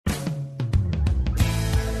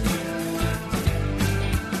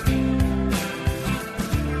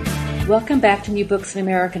Welcome back to New Books in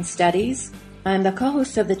American Studies. I'm the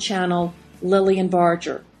co-host of the channel, Lillian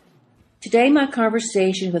Barger. Today, my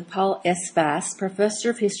conversation with Paula S. Fass, Professor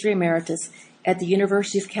of History Emeritus at the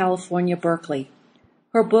University of California, Berkeley.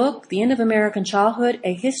 Her book, The End of American Childhood,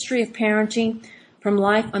 A History of Parenting from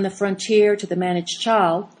Life on the Frontier to the Managed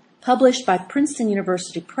Child, published by Princeton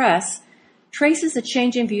University Press, traces the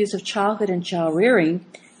changing views of childhood and child rearing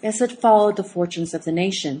as it followed the fortunes of the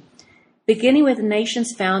nation. Beginning with the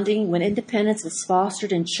nation's founding when independence was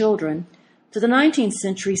fostered in children, to the 19th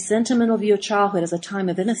century's sentimental view of childhood as a time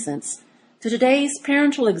of innocence, to today's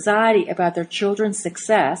parental anxiety about their children's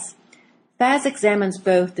success, Fass examines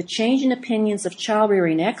both the changing opinions of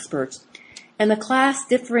child-rearing experts and the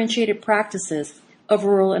class-differentiated practices of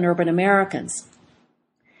rural and urban Americans.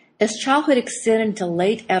 As childhood extended into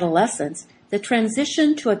late adolescence, the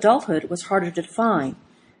transition to adulthood was harder to define.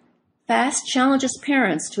 Fass challenges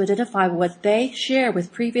parents to identify what they share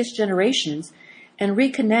with previous generations and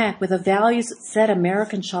reconnect with the values that set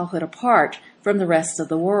American childhood apart from the rest of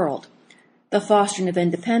the world: the fostering of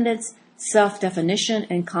independence, self-definition,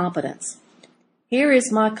 and competence. Here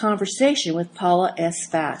is my conversation with Paula S.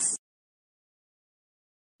 Fass.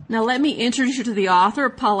 Now let me introduce you to the author,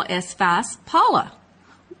 Paula S. Fass. Paula,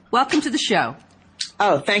 welcome to the show.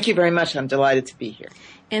 Oh, thank you very much. I'm delighted to be here.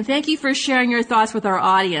 And thank you for sharing your thoughts with our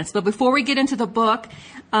audience. But before we get into the book,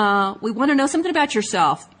 we want to know something about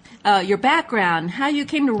yourself, your background, how you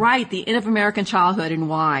came to write The End of American Childhood, and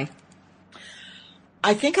why.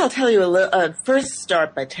 I think I'll tell you first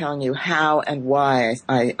start by telling you how and why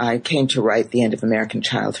I came to write The End of American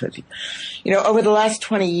Childhood. You know, over the last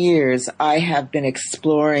 20 years, I have been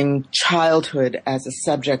exploring childhood as a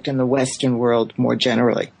subject in the Western world more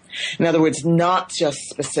generally. In other words, not just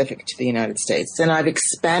specific to the United States. And I've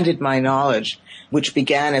expanded my knowledge, which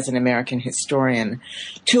began as an American historian,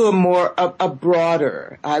 to a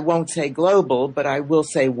broader, I won't say global, but I will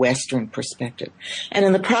say Western perspective. And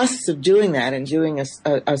in the process of doing that and doing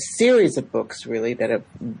a series of books, really,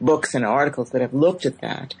 books and articles that have looked at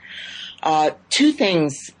that, two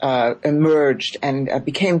things emerged and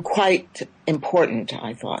became quite important,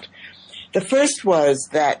 I thought. The first was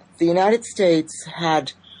that the United States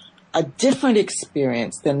had a different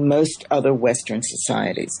experience than most other Western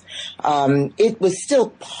societies. It was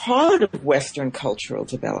still part of Western cultural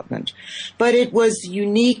development, but it was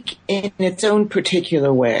unique in its own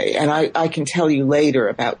particular way. And I can tell you later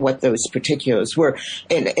about what those particulars were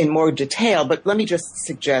in more detail, but let me just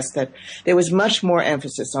suggest that there was much more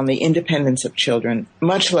emphasis on the independence of children,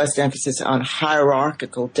 much less emphasis on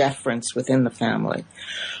hierarchical deference within the family.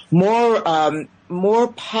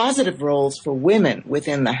 More positive roles for women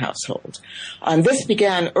within the household. This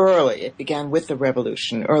began early. It began with the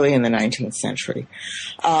Revolution, early in the 19th century.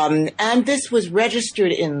 And this was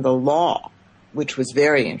registered in the law, which was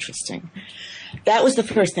very interesting. That was the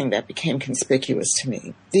first thing that became conspicuous to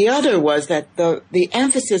me. The other was that the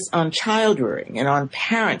emphasis on child rearing and on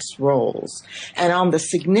parents' roles and on the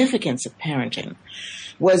significance of parenting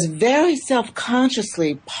was very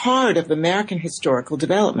self-consciously part of American historical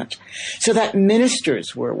development, so that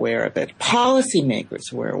ministers were aware of it,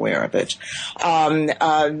 policymakers were aware of it,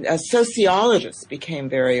 sociologists became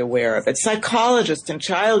very aware of it, psychologists and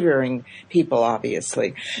child-rearing people,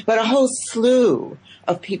 obviously, but a whole slew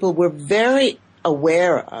of people were very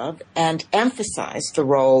aware of and emphasized the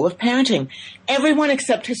role of parenting. Everyone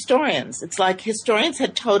except historians. It's like historians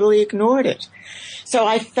had totally ignored it. So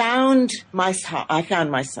I found my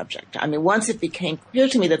subject. I mean, once it became clear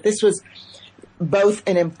to me that this was both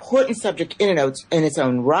an important subject in its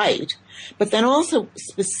own right, but then also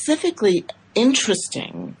specifically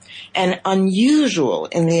interesting and unusual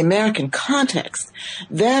in the American context,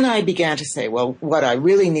 then I began to say, well, what I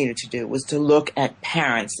really needed to do was to look at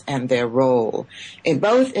parents and their role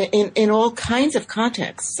in all kinds of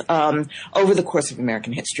contexts over the course of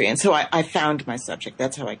American history. And so I found my subject.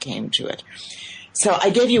 That's how I came to it. So I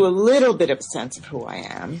gave you a little bit of a sense of who I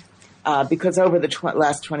am. Because over the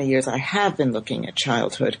last 20 years, I have been looking at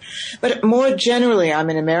childhood. But more generally, I'm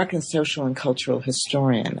an American social and cultural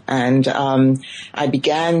historian. And I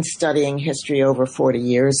began studying history over 40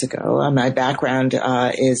 years ago. My background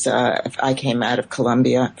is I came out of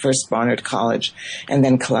Columbia, first Barnard College, and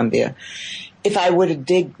then Columbia. If I were to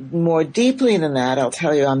dig more deeply than that, I'll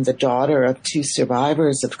tell you I'm the daughter of two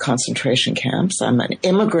survivors of concentration camps. I'm an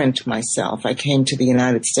immigrant myself. I came to the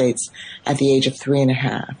United States at the age of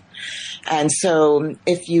 3.5. And so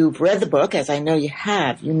if you've read the book, as I know you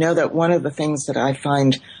have, you know that one of the things that I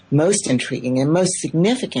find most intriguing and most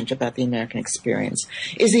significant about the American experience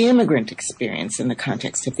is the immigrant experience in the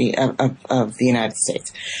context of the United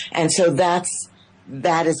States. And so that's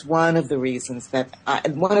that is one of the reasons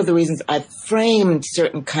I've framed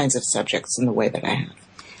certain kinds of subjects in the way that I have.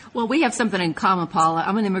 Well, we have something in common, Paula.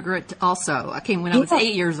 I'm an immigrant also. I came when I was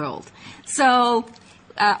 8 years old. So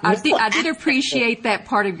I did appreciate that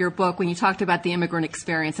part of your book when you talked about the immigrant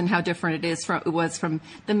experience and how different it was from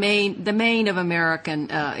the main of American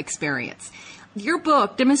experience. Your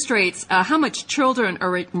book demonstrates how much children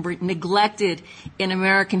are neglected in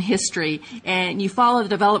American history, and you follow the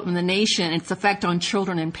development of the nation and its effect on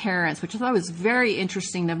children and parents, which I thought was very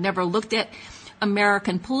interesting. I've never looked at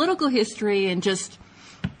American political history and just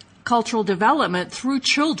cultural development through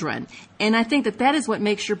children, and I think that is what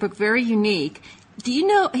makes your book very unique. Do you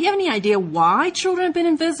have any idea why children have been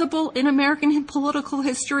invisible in American political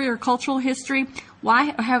history or cultural history?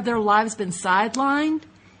 Why have their lives been sidelined?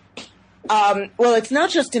 Well, it's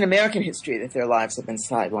not just in American history that their lives have been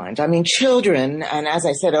sidelined. I mean, children, and as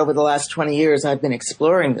I said, over the last 20 years, I've been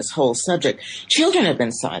exploring this whole subject. Children have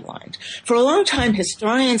been sidelined. For a long time,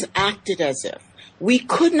 historians acted as if we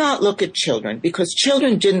could not look at children because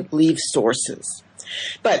children didn't leave sources.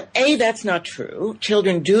 But A, that's not true.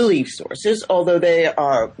 Children do leave sources, although they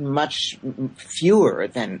are much fewer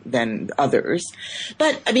than others.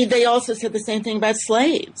 But, I mean, they also said the same thing about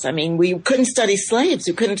slaves. I mean, we couldn't study slaves.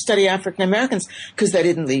 We couldn't study African Americans because they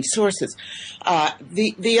didn't leave sources.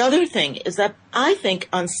 The other thing is that I think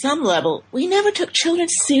on some level, we never took children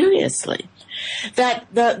seriously. That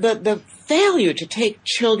the failure to take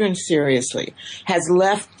children seriously has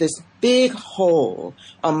left this big hole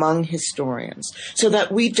among historians so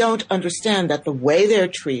that we don't understand that the way they're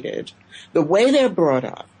treated, the way they're brought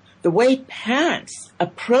up, the way parents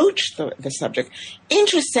approach the subject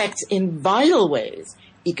intersects in vital ways,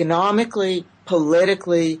 economically,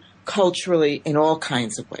 politically, culturally, in all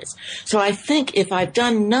kinds of ways. So I think if I've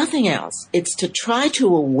done nothing else, it's to try to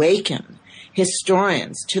awaken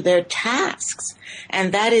historians to their tasks.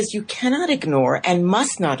 And that is, you cannot ignore and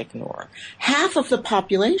must not ignore half of the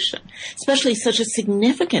population, especially such a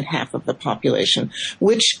significant half of the population,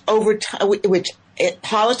 which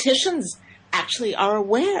politicians actually are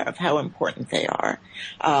aware of how important they are.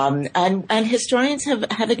 And historians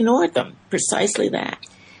have ignored them, precisely that.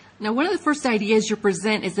 Now, one of the first ideas you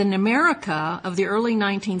present is in America of the early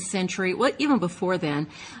 19th century, even before then,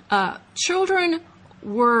 children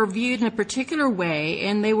were viewed in a particular way,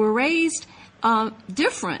 and they were raised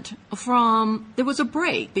different from, there was a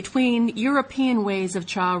break between European ways of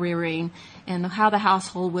child rearing and how the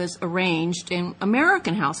household was arranged in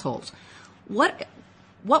American households. What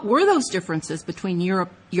were those differences between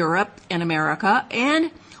Europe and America, and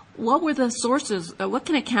what were the sources, what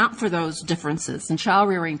can account for those differences in child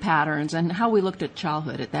rearing patterns and how we looked at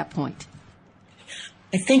childhood at that point?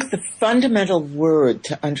 I think the fundamental word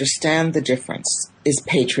to understand the difference is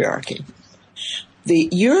patriarchy. The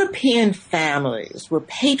European families were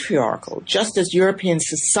patriarchal, just as European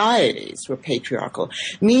societies were patriarchal,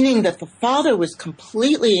 meaning that the father was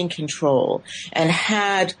completely in control and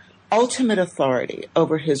had ultimate authority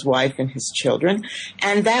over his wife and his children.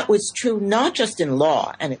 And that was true not just in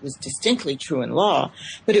law, and it was distinctly true in law,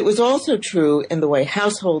 but it was also true in the way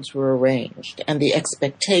households were arranged and the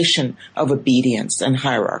expectation of obedience and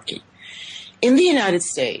hierarchy. In the United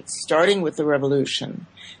States, starting with the Revolution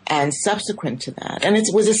and subsequent to that, and it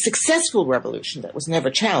was a successful revolution that was never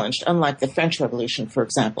challenged, unlike the French Revolution, for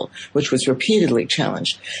example, which was repeatedly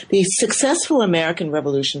challenged. The successful American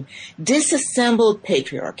Revolution disassembled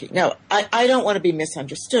patriarchy. Now, I don't want to be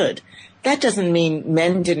misunderstood. That doesn't mean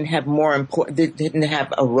men didn't have didn't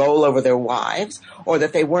have a role over their wives, or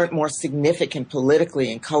that they weren't more significant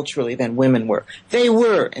politically and culturally than women were. They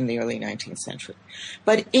were in the early 19th century.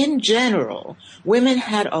 But in general, women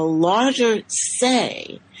had a larger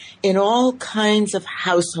say in all kinds of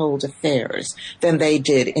household affairs than they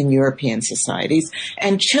did in European societies,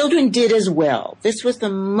 and children did as well. This was the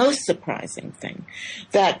most surprising thing,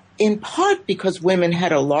 that in part because women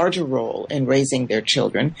had a larger role in raising their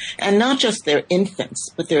children, and not just their infants,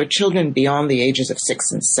 but their children beyond the ages of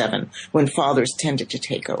 6 and 7, when fathers tended to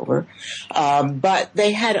take over, but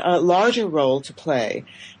they had a larger role to play.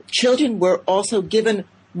 Children were also given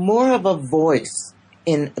more of a voice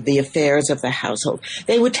in the affairs of the household.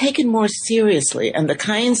 They were taken more seriously, and the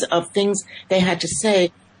kinds of things they had to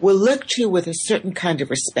say were looked to with a certain kind of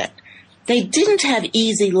respect. They didn't have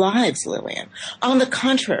easy lives, Lillian. On the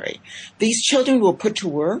contrary, these children were put to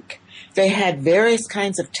work. They had various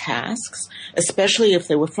kinds of tasks, especially if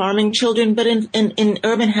they were farming children, but in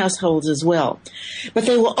urban households as well. But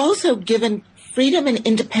they were also given freedom and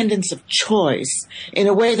independence of choice in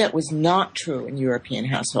a way that was not true in European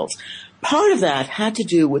households. part of that had to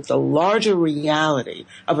do with the larger reality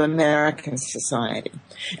of American society.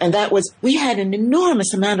 And that was, we had an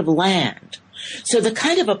enormous amount of land. So the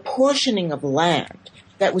kind of apportioning of land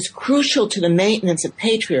that was crucial to the maintenance of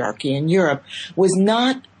patriarchy in Europe was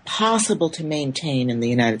not possible to maintain in the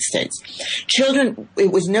United States.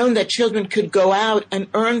 It was known that children could go out and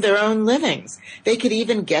earn their own livings. They could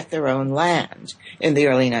even get their own land in the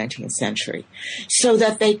early 19th century, so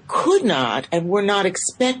that they could not and were not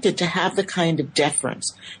expected to have the kind of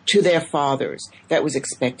deference to their fathers that was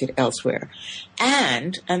expected elsewhere.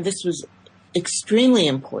 And this was extremely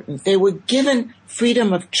important, they were given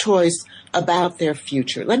freedom of choice about their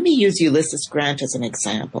future. Let me use Ulysses Grant as an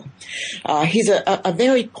example. He's a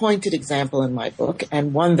very pointed example in my book,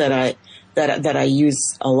 and one that I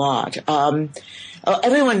use a lot.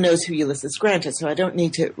 Everyone knows who Ulysses Grant is, so I don't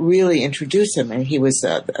need to really introduce him. And he was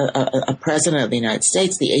a president of the United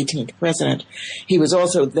States, the 18th president. He was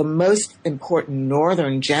also the most important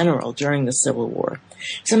Northern general during the Civil War.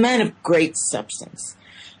 He's a man of great substance.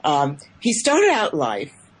 He started out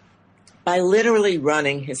life by literally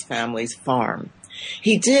running his family's farm.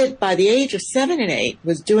 He did, by the age of 7 and 8,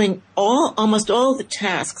 was doing almost all the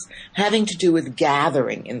tasks having to do with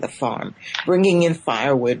gathering in the farm, bringing in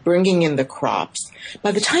firewood, bringing in the crops.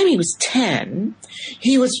 By the time he was 10,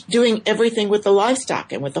 he was doing everything with the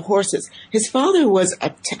livestock and with the horses. His father was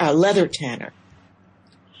a leather tanner.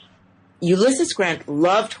 Ulysses Grant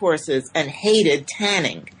loved horses and hated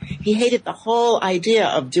tanning. He hated the whole idea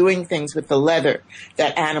of doing things with the leather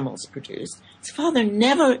that animals produced. His father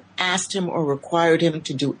never asked him or required him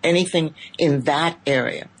to do anything in that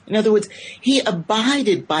area. In other words, he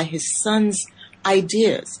abided by his son's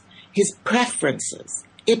ideas, his preferences.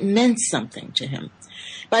 It meant something to him.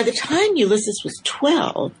 By the time Ulysses was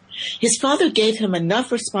 12, his father gave him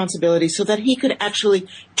enough responsibility so that he could actually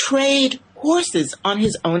trade horses on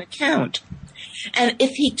his own account. And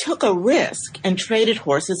if he took a risk and traded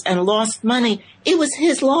horses and lost money, it was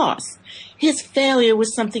his loss. His failure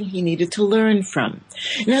was something he needed to learn from.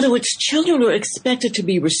 In other words, children were expected to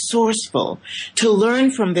be resourceful, to learn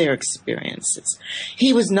from their experiences.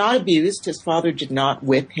 He was not abused. His father did not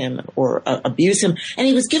whip him or abuse him. And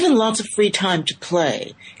he was given lots of free time to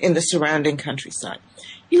play in the surrounding countryside.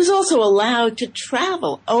 He was also allowed to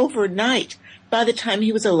travel overnight by the time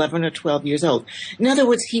he was 11 or 12 years old. In other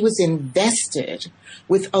words, he was invested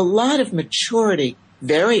with a lot of maturity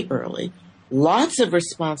very early, lots of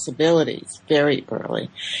responsibilities very early,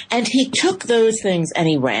 and he took those things and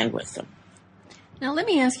he ran with them. Now, let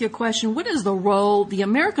me ask you a question. What is the role, the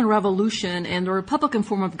American Revolution and the Republican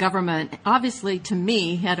form of government, obviously, to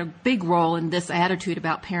me, had a big role in this attitude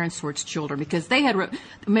about parents towards children, because they had,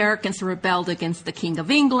 Americans rebelled against the King of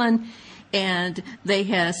England, and they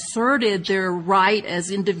had asserted their right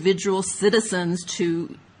as individual citizens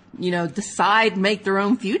to, decide, make their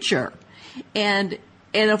own future. And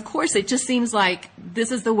of course, it just seems like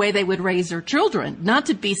this is the way they would raise their children, not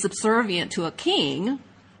to be subservient to a king,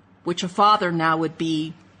 which a father now would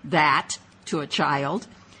be that to a child,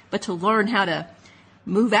 but to learn how to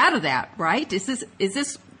move out of that, right? This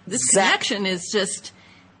connection is just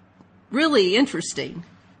really interesting.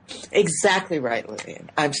 Exactly right, Lillian.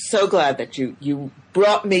 I'm so glad that you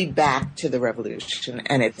brought me back to the revolution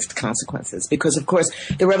and its consequences, because, of course,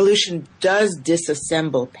 the revolution does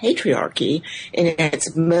disassemble patriarchy in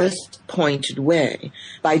its most pointed way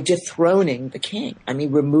by dethroning the king. I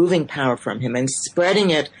mean, removing power from him and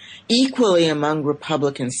spreading it equally among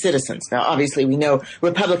Republican citizens. Now, obviously, we know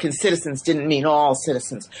Republican citizens didn't mean all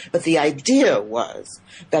citizens, but the idea was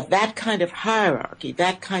that kind of hierarchy,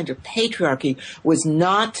 that kind of patriarchy was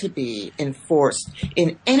not to be enforced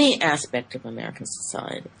in any aspect of American society.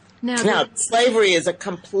 Now, slavery is a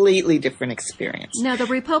completely different experience. Now, the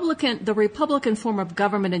Republican form of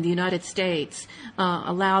government in the United States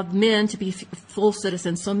allowed men to be full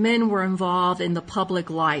citizens, so men were involved in the public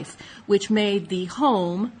life, which made the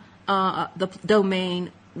home the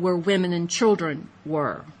domain where women and children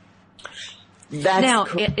were. But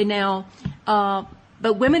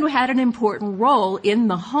women had an important role in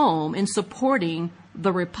the home in supporting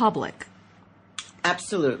the republic.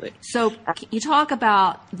 Absolutely. So you talk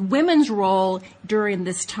about women's role during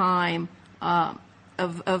this time of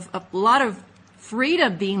a lot of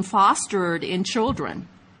freedom being fostered in children.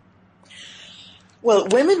 Well,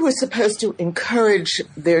 women were supposed to encourage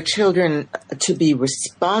their children to be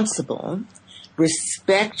responsible,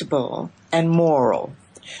 respectable, and moral.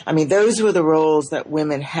 I mean, those were the roles that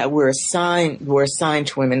women were assigned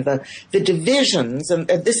to women. The divisions, and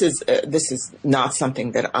this is not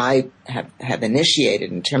something that I have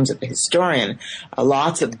initiated in terms of a historian.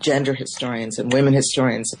 Lots of gender historians and women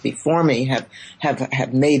historians before me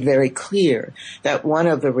have made very clear that one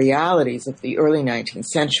of the realities of the early 19th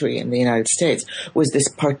century in the United States was this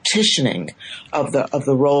partitioning of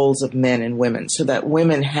the roles of men and women, so that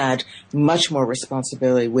women had much more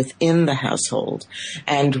responsibility within the household,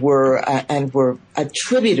 and were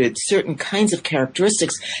attributed certain kinds of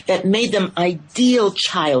characteristics that made them ideal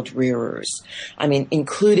child rearers. I mean,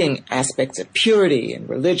 including aspects of purity and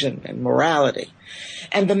religion and morality.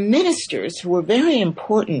 And the ministers, who were very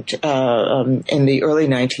important in the early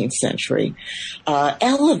 19th century,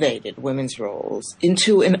 elevated women's roles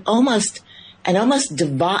into they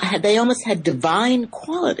almost had divine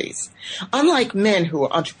qualities. Unlike men who were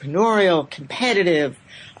entrepreneurial, competitive,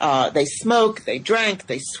 they smoked, they drank,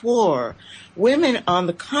 they swore, women, on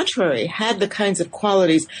the contrary, had the kinds of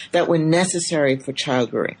qualities that were necessary for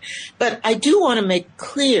child rearing. But I do want to make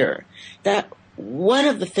clear that one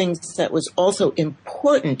of the things that was also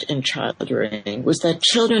important in child rearing was that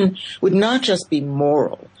children would not just be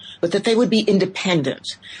moral, but that they would be independent.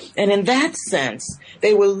 And in that sense,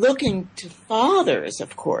 they were looking to fathers,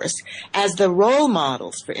 of course, as the role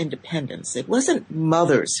models for independence. It wasn't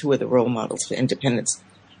mothers who were the role models for independence.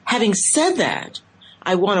 Having said that,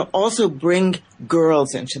 I want to also bring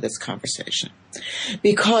girls into this conversation,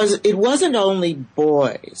 because it wasn't only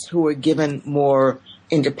boys who were given more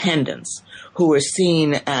independence, who were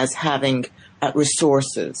seen as having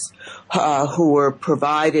resources, who were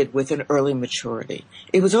provided with an early maturity.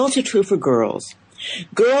 It was also true for girls.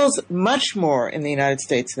 Girls, much more in the United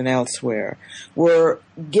States than elsewhere, were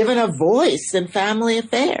given a voice in family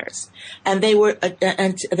affairs, and they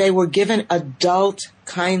were given adult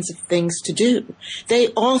kinds of things to do. They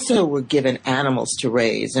also were given animals to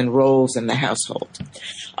raise and roles in the household.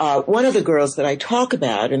 One of the girls that I talk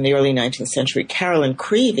about in the early 19th century, Carolyn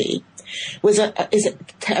Creevey,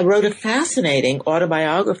 wrote a fascinating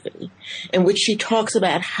autobiography in which she talks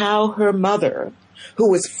about how her mother,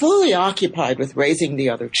 who was fully occupied with raising the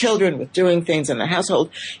other children, with doing things in the household,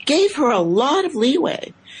 gave her a lot of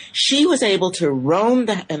leeway. She was able to roam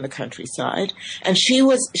in the countryside, and she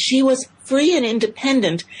was free and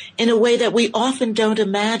independent in a way that we often don't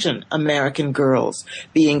imagine American girls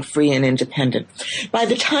being free and independent. By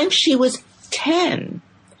the time she was 10,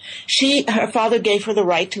 her father gave her the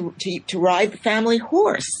right to ride the family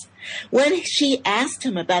horse. When she asked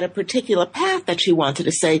him about a particular path that she wanted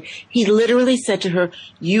to say, he literally said to her,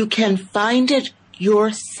 "You can find it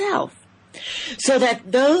yourself." So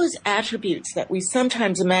that those attributes that we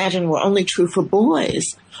sometimes imagine were only true for boys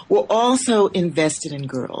were also invested in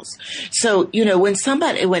girls. So, when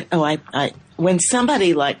somebody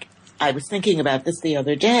like, I was thinking about this the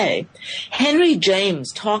other day, Henry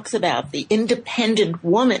James talks about the independent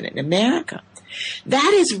woman in America.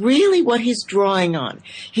 That is really what he's drawing on.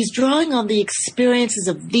 He's drawing on the experiences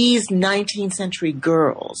of these 19th century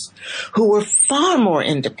girls who were far more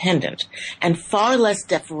independent and far less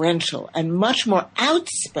deferential and much more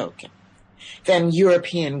outspoken than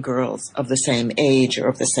European girls of the same age or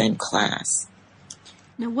of the same class.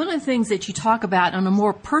 Now, one of the things that you talk about on a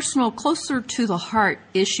more personal, closer to the heart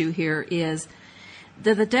issue here is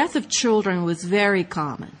that the death of children was very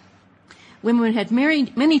common. Women had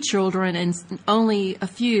married many children, and only a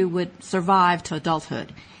few would survive to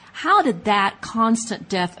adulthood. How did that constant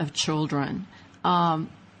death of children,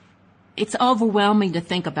 it's overwhelming to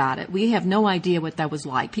think about it. We have no idea what that was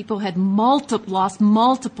like. People had lost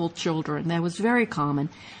multiple children. That was very common.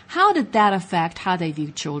 How did that affect how they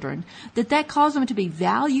viewed children? Did that cause them to be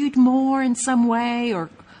valued more in some way? Or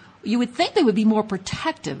you would think they would be more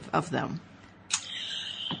protective of them.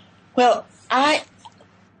 Well,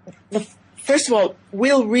 first of all,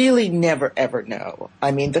 we'll really never, ever know.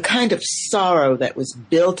 I mean, the kind of sorrow that was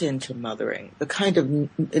built into mothering, the kind of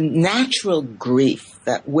natural grief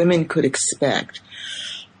that women could expect,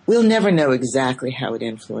 we'll never know exactly how it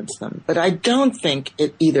influenced them. But I don't think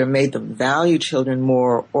it either made them value children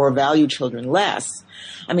more or value children less.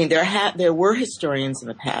 I mean, there were historians in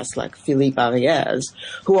the past, like Philippe Ariès,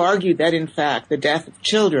 who argued that, in fact, the death of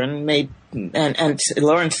children and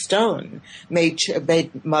Lawrence Stone made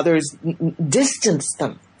mothers distance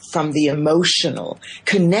them from the emotional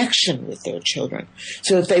connection with their children,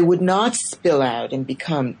 so that they would not spill out and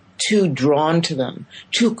become too drawn to them,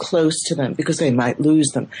 too close to them, because they might lose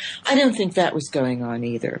them. I don't think that was going on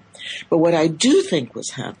either. But what I do think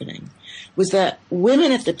was happening was that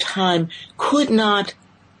women at the time could not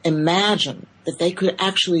imagine that they could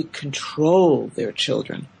actually control their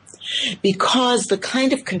children. because the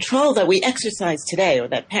kind of control that we exercise today, or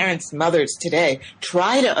that parents, mothers today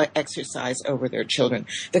try to exercise over their children,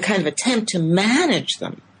 the kind of attempt to manage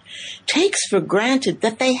them, takes for granted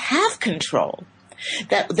that they have control,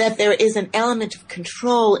 that there is an element of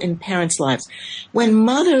control in parents' lives. When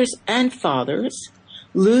mothers and fathers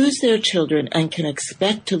lose their children and can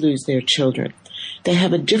expect to lose their children, they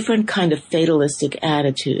have a different kind of fatalistic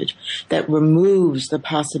attitude that removes the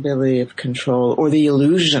possibility of control, or the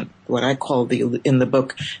illusion, what I call in the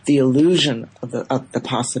book, the illusion of the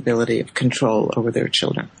possibility of control over their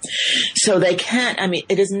children. So they can't,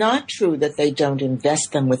 it is not true that they don't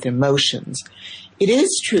invest them with emotions. It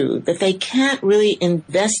is true that they can't really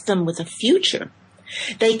invest them with a future.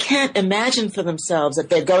 They can't imagine for themselves that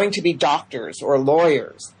they're going to be doctors or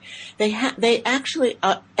lawyers. They actually,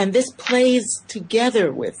 and this plays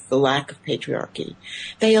together with the lack of patriarchy.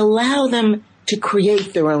 They allow them to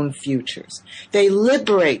create their own futures. They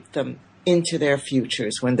liberate them into their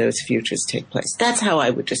futures when those futures take place. That's how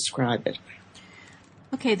I would describe it.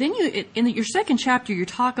 Okay, then in your second chapter, you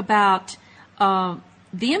talk about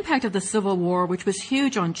the impact of the Civil War, which was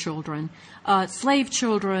huge on children, slave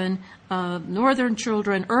children, northern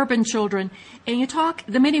children, urban children, and you talk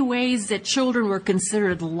the many ways that children were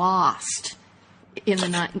considered lost in the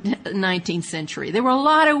 19th century. There were a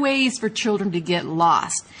lot of ways for children to get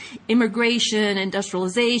lost. Immigration,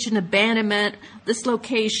 industrialization, abandonment,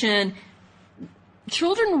 dislocation.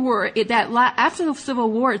 Children were, after the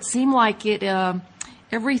Civil War, it seemed like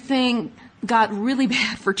everything got really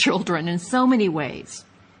bad for children in so many ways.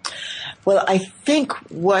 Well, I think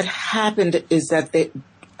what happened is that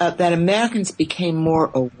that Americans became more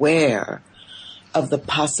aware of the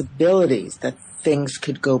possibilities that things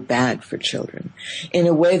could go bad for children in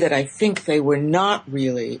a way that I think they were not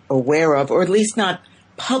really aware of, or at least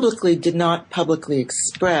did not publicly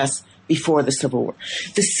express before the Civil War.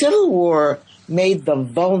 The Civil War made the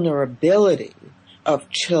vulnerability of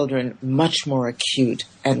children much more acute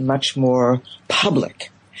and much more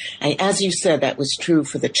public. And as you said, that was true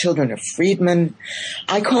for the children of freedmen.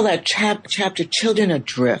 I call that chapter Children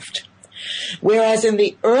Adrift. Whereas in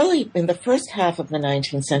the first half of the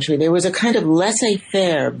 19th century, there was a kind of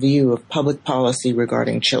laissez-faire view of public policy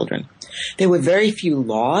regarding children. There were very few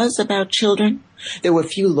laws about children. There were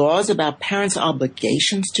few laws about parents'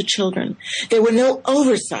 obligations to children. There were no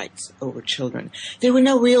oversights over children. There were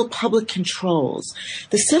no real public controls.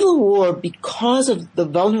 The Civil War, because of the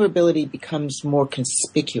vulnerability, becomes more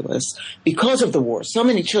conspicuous because of the war. So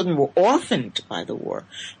many children were orphaned by the war,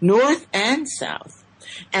 North and South.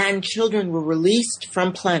 And children were released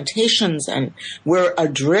from plantations and were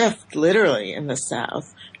adrift, literally, in the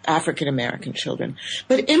South. African American children.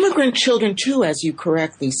 But immigrant children, too, as you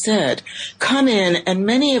correctly said, come in, and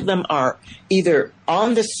many of them are either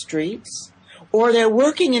on the streets or they're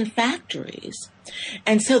working in factories.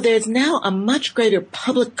 And so there's now a much greater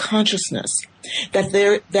public consciousness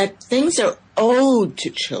that things are owed to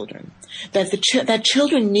children, that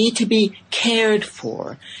children need to be cared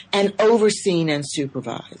for and overseen and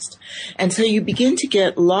supervised. And so you begin to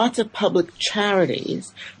get lots of public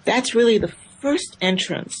charities. That's really the first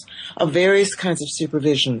entrance of various kinds of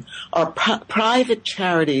supervision, are private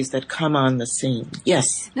charities that come on the scene.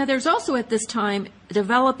 Yes. Now, there's also at this time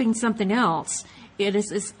developing something else. It is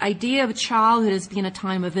this idea of childhood as being a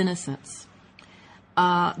time of innocence.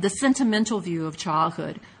 The sentimental view of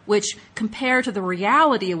childhood, which compared to the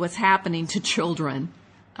reality of what's happening to children,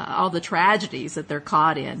 all the tragedies that they're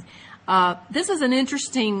caught in, this is an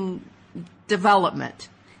interesting development,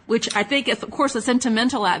 which I think, of course, the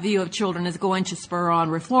sentimental view of children is going to spur on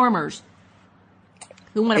reformers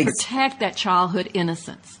who want to protect that childhood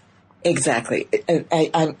innocence. Exactly.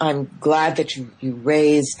 I'm glad that you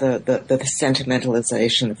raised the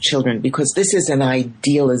sentimentalization of children, because this is an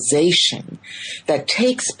idealization that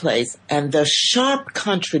takes place, and the sharp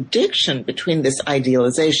contradiction between this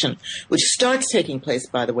idealization, which starts taking place,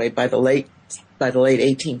 by the way, by the late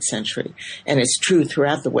 18th century, and it's true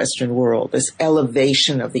throughout the Western world, this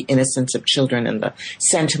elevation of the innocence of children and the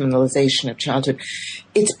sentimentalization of childhood.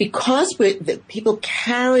 It's because people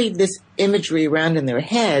carry this imagery around in their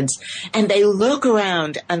heads, and they look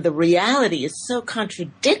around, and the reality is so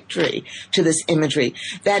contradictory to this imagery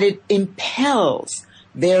that it impels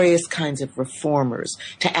various kinds of reformers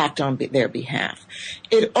to act on their behalf.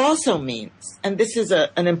 It also means, and this is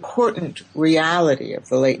an important reality of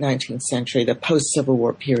the late 19th century, the post-Civil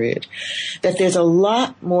War period, that there's a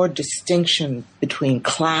lot more distinction between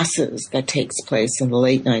classes that takes place in the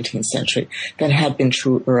late 19th century than had been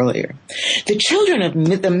true earlier. The children of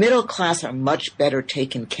the middle class are much better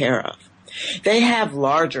taken care of. They have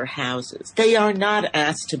larger houses. They are not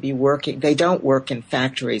asked to be working. They don't work in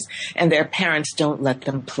factories, and their parents don't let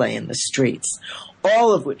them play in the streets.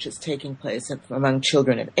 All of which is taking place among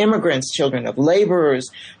children of immigrants, children of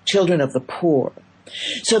laborers, children of the poor.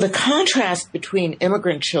 So the contrast between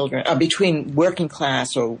immigrant children, between working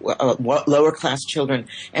class or lower class children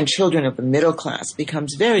and children of the middle class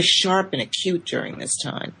becomes very sharp and acute during this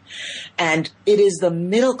time. And it is the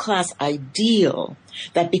middle class ideal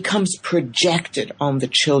that becomes projected on the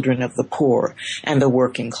children of the poor and the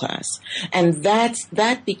working class. And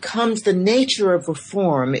that becomes the nature of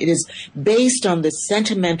reform. It is based on this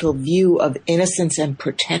sentimental view of innocence and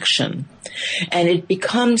protection. And it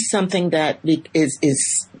becomes something that is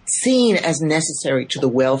seen as necessary to the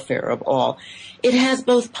welfare of all. It has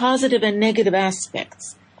both positive and negative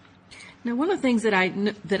aspects. Now, one of the things that I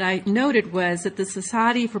noted was that the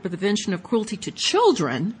Society for the Prevention of Cruelty to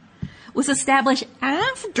Children was established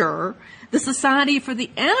after the Society for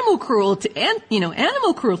the Animal Cruelty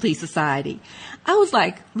Society. I was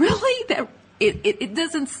like, really? That it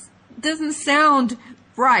doesn't sound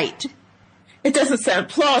right. It doesn't sound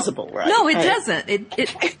plausible, right? No, it doesn't.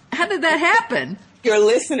 How did that happen? Your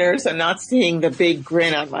listeners are not seeing the big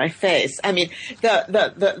grin on my face. I mean,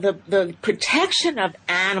 the protection of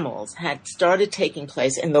animals had started taking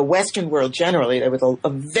place in the Western world generally. There was a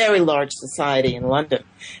very large society in London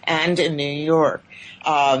and in New York,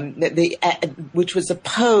 which was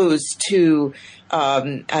opposed to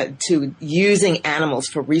using animals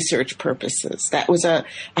for research purposes. That was a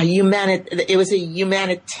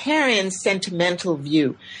humanitarian sentimental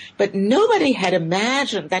view. But nobody had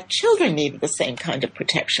imagined that children needed the same kind of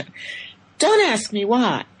protection. Don't ask me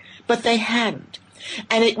why, but they hadn't.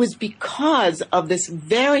 And it was because of this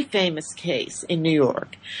very famous case in New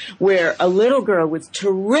York where a little girl was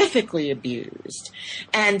terrifically abused,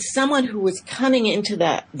 and someone who was coming into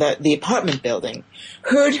the apartment building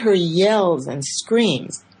heard her yells and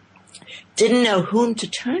screams, didn't know whom to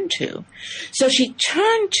turn to. So she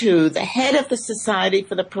turned to the head of the Society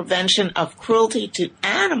for the Prevention of Cruelty to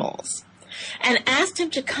Animals and asked him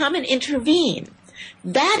to come and intervene.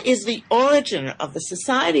 That is the origin of the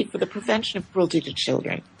Society for the Prevention of Cruelty to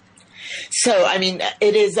Children. So, I mean,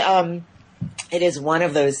 it is one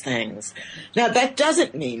of those things. Now, that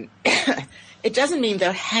doesn't mean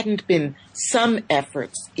there hadn't been some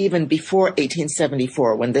efforts even before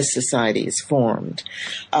 1874, when this society is formed,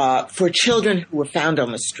 for children who were found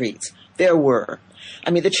on the streets. There were.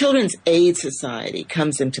 I mean, the Children's Aid Society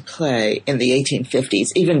comes into play in the 1850s,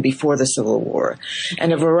 even before the Civil War,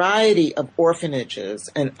 and a variety of orphanages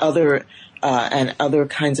and other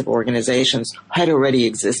kinds of organizations had already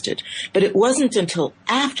existed. But it wasn't until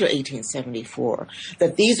after 1874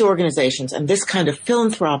 that these organizations and this kind of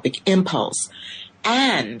philanthropic impulse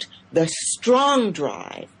and the strong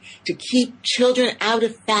drive to keep children out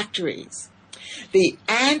of factories, the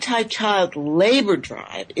anti-child labor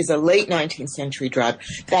drive, is a late 19th century drive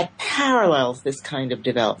that parallels this kind of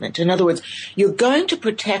development. In other words, you're going to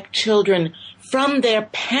protect children from their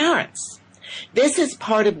parents. This is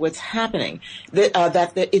part of what's happening,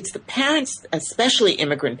 it's the parents, especially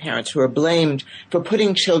immigrant parents, who are blamed for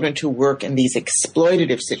putting children to work in these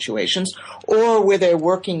exploitative situations, or where they're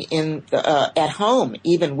working at home,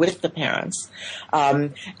 even with the parents.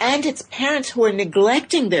 And it's parents who are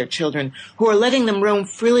neglecting their children, who are letting them roam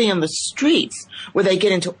freely on the streets, where they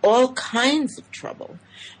get into all kinds of trouble.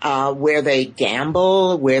 Where they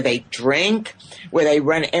gamble, where they drink, where they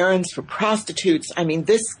run errands for prostitutes. I mean,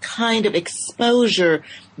 this kind of exposure,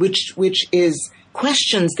 which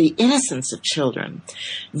questions the innocence of children.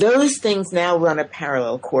 Those things now run a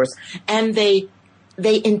parallel course, and they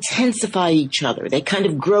intensify each other. They kind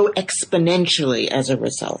of grow exponentially as a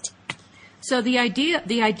result. So the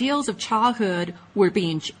ideals of childhood were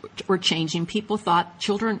changing. People thought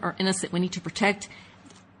children are innocent. We need to protect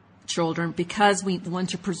children because we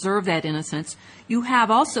want to preserve that innocence. You have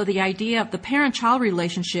also the idea of the parent-child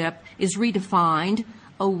relationship is redefined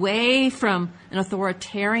away from an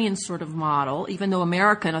authoritarian sort of model, even though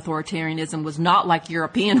American authoritarianism was not like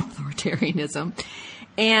European authoritarianism.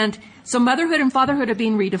 And so motherhood and fatherhood are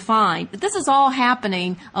being redefined. But this is all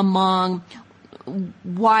happening among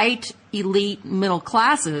white elite middle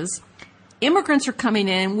classes. Immigrants are coming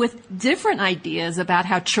in with different ideas about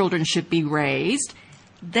how children should be raised.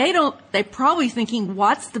 They're probably thinking,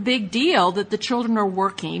 what's the big deal that the children are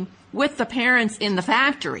working with the parents in the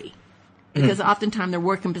factory? Because oftentimes they're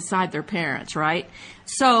working beside their parents, right?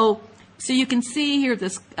 So you can see here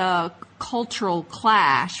this cultural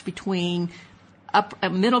clash between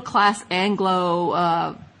middle class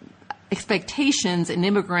Anglo expectations and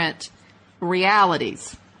immigrant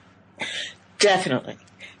realities. Definitely.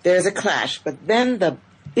 There's a clash, but then the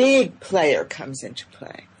big player comes into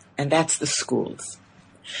play, and that's the schools.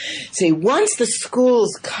 See, once the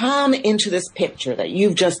schools come into this picture that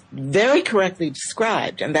you've just very correctly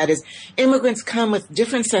described, and that is immigrants come with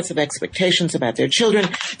different sets of expectations about their children.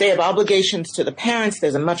 They have obligations to the parents.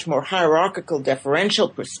 There's a much more hierarchical, deferential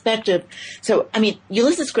perspective. So, I mean,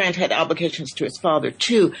 Ulysses Grant had obligations to his father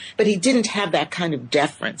too, but he didn't have that kind of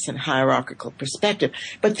deference and hierarchical perspective.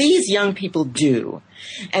 But these young people do.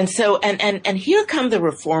 And so, and here come the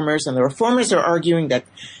reformers, and the reformers are arguing that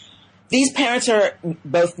these parents are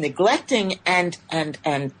both neglecting and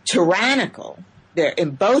tyrannical. They're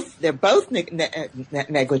both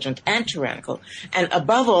negligent and tyrannical. And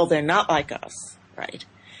above all, they're not like us, right?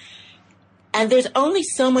 And there's only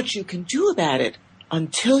so much you can do about it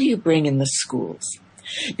until you bring in the schools.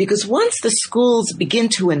 Because once the schools begin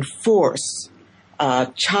to enforce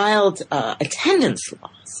child attendance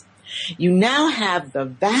laws, you now have the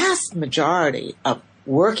vast majority of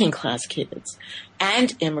working class kids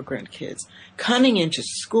and immigrant kids coming into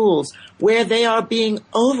schools where they are being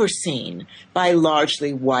overseen by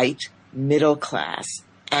largely white, middle-class,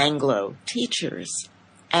 Anglo teachers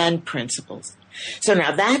and principals. So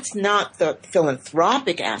now that's not the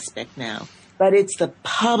philanthropic aspect now, but it's the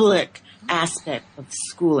public aspect of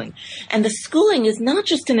schooling. And the schooling is not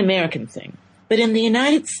just an American thing, but in the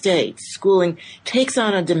United States, schooling takes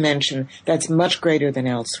on a dimension that's much greater than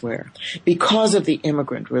elsewhere because of the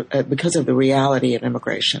because of the reality of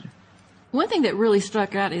immigration. One thing that really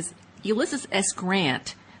struck out is Ulysses S.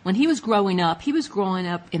 Grant. When he was growing up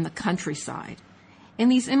in the countryside. And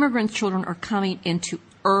these immigrant children are coming into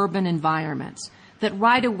urban environments that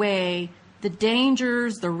right away, the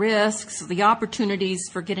dangers, the risks, the opportunities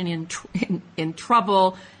for getting in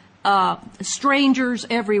trouble, strangers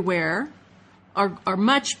everywhere, are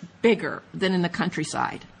much bigger than in the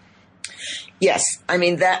countryside. Yes, I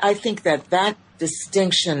mean I think that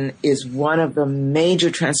distinction is one of the major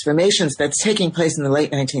transformations that's taking place in the late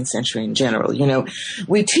 19th century in general. You know,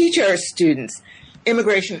 we teach our students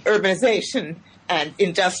immigration, urbanization, and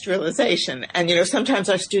industrialization, and you know sometimes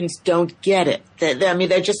our students don't get it.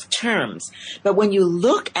 They're just terms. But when you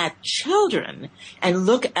look at children and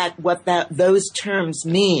look at what those terms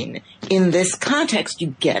mean in this context,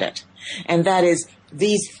 you get it. And that is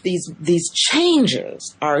these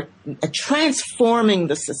changes are transforming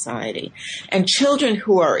the society, and children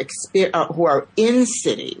who are in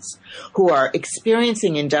cities, who are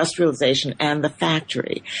experiencing industrialization and the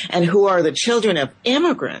factory, and who are the children of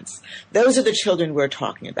immigrants, those are the children we're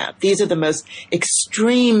talking about. These are the most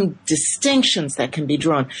extreme distinctions that can be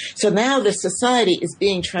drawn. So now the society is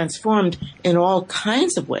being transformed in all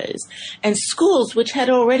kinds of ways, and schools, which had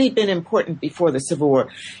already been important before the Civil War,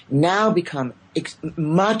 now become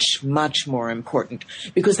much, much more important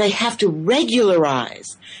because they have to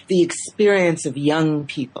regularize the experience of young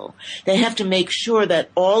people. They have to make sure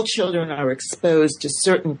that all children are exposed to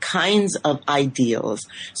certain kinds of ideals,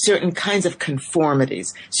 certain kinds of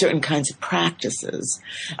conformities, certain kinds of practices,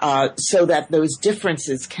 so that those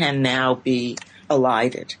differences can now be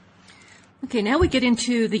elided. Okay, now we get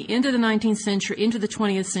into the end of the 19th century, into the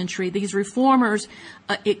 20th century. These reformers,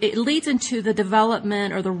 it leads into the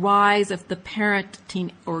development or the rise of the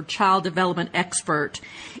parenting or child development expert.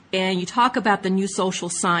 And you talk about the new social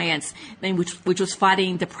science, which was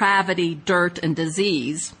fighting depravity, dirt, and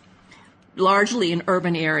disease, largely in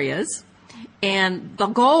urban areas. And the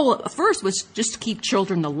goal first was just to keep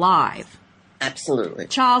children alive. Absolutely.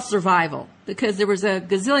 Child survival, because there was a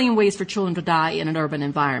gazillion ways for children to die in an urban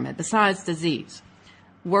environment, besides disease.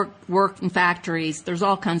 Work in factories, there's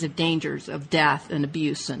all kinds of dangers of death and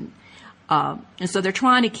abuse. And so they're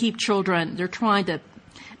trying to keep children, they're trying to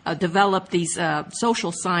develop these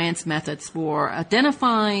social science methods for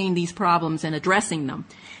identifying these problems and addressing them.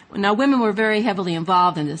 Now, women were very heavily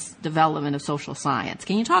involved in this development of social science.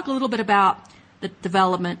 Can you talk a little bit about the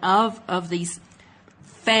development of these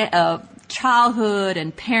childhood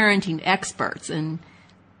and parenting experts and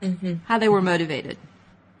how they were motivated?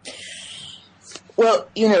 Well,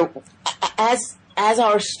 you know, as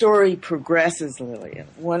our story progresses, Lillian,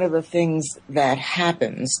 one of the things that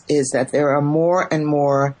happens is that there are more and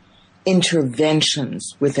more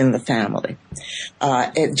interventions within the family.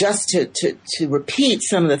 Just to repeat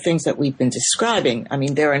some of the things that we've been describing, I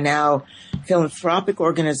mean, there are now philanthropic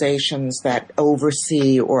organizations that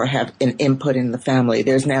oversee or have an input in the family.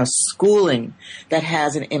 There's now schooling that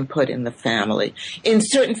has an input in the family, in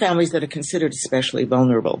certain families that are considered especially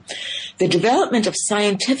vulnerable. The development of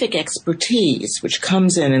scientific expertise, which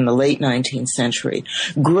comes in the late 19th century,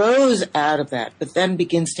 grows out of that, but then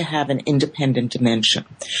begins to have an independent dimension.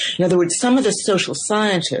 Now, other words, some of the social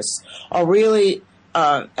scientists are really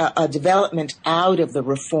a development out of the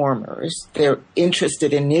reformers. They're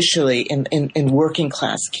interested initially in working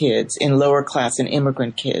class kids, in lower class and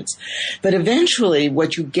immigrant kids. But eventually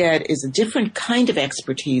what you get is a different kind of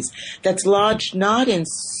expertise that's lodged not in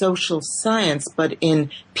social science, but in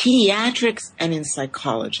pediatrics and in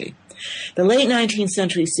psychology. The late 19th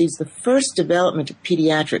century sees the first development of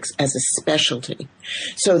pediatrics as a specialty,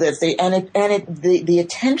 so that the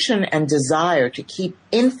attention and desire to keep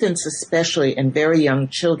infants, especially, and very young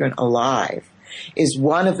children alive, is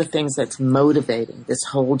one of the things that's motivating this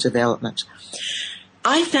whole development.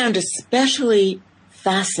 I found especially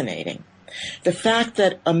fascinating the fact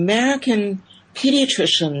that American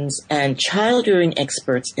pediatricians and child-rearing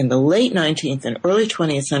experts in the late 19th and early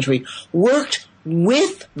 20th century worked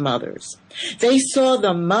with mothers. They saw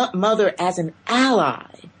the mother as an ally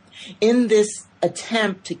in this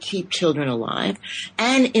attempt to keep children alive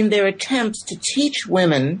and in their attempts to teach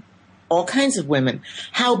women, all kinds of women,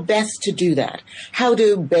 how best to do that, how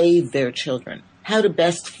to bathe their children, how to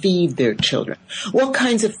best feed their children, what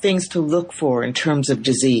kinds of things to look for in terms of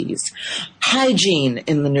disease, hygiene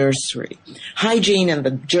in the nursery, hygiene and the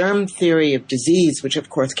germ theory of disease, which of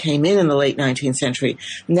course came in the late 19th century,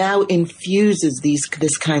 now infuses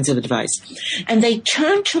this kinds of advice. And they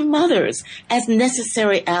turn to mothers as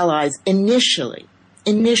necessary allies initially.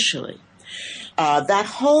 That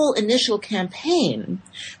whole initial campaign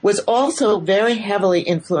was also very heavily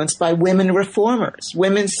influenced by women reformers,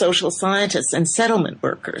 women social scientists, and settlement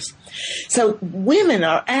workers. So women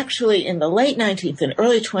are actually, in the late 19th and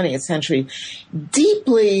early 20th century,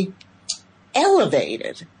 deeply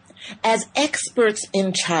elevated as experts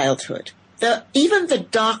in childhood. Even the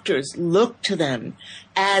doctors look to them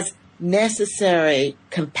as necessary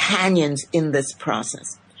companions in this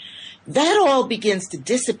process. That all begins to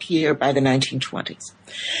disappear by the 1920s.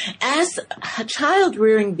 As child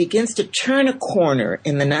rearing begins to turn a corner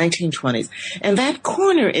in the 1920s, and that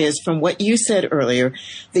corner is, from what you said earlier,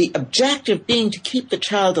 the objective being to keep the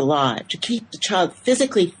child alive, to keep the child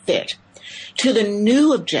physically fit, to the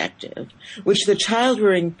new objective, which the child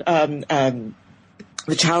rearing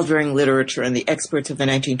literature and the experts of the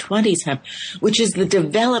 1920s have, which is the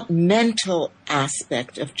developmental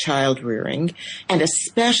aspect of child rearing, and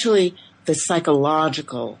especially the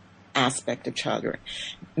psychological aspect of child rearing.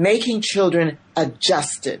 Making children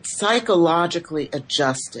adjusted, psychologically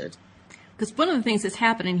adjusted. Because one of the things that's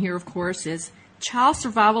happening here, of course, is child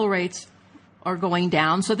survival rates are going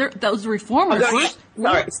down. So those reformers...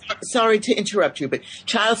 Sorry to interrupt you, but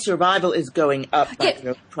child survival is going up by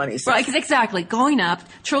the 20s. Right, exactly. Going up.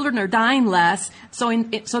 Children are dying less. So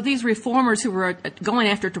these reformers who were going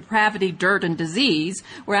after depravity, dirt, and disease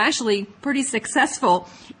were actually pretty successful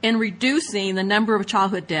in reducing the number of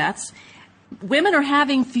childhood deaths. Women are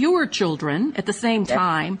having fewer children at the same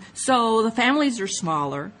time, so the families are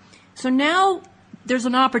smaller. So now there's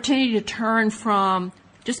an opportunity to turn from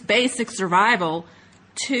just basic survival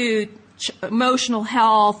to emotional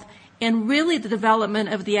health and really the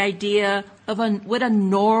development of the idea of what a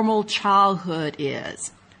normal childhood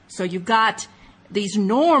is. So you've got these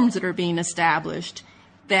norms that are being established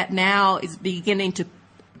that now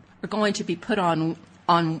are going to be put on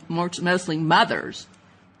mostly mothers.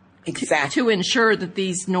 Exactly. To ensure that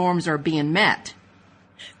these norms are being met.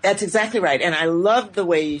 That's exactly right. And I love the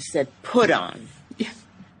way you said put on.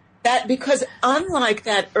 That, because unlike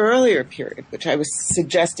that earlier period, which I was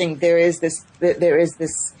suggesting, there is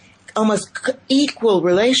this almost equal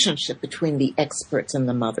relationship between the experts and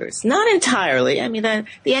the mothers. Not entirely. I mean,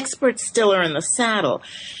 the experts still are in the saddle.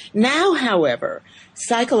 Now, however,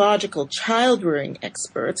 psychological child-rearing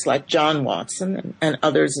experts like John Watson and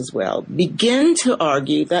others as well begin to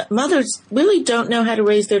argue that mothers really don't know how to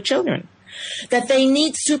raise their children, that they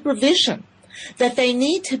need supervision, that they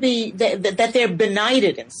need to be, that they're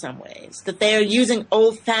benighted in some ways, that they are using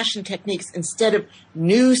old-fashioned techniques instead of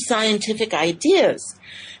new scientific ideas.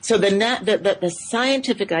 So the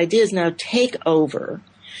scientific ideas now take over,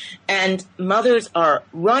 and mothers are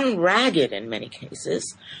run ragged in many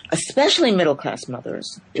cases, especially middle-class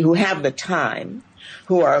mothers who have the time,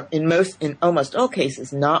 who are in almost all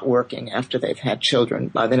cases not working after they've had children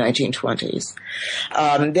by the 1920s.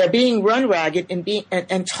 They're being run ragged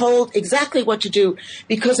and told exactly what to do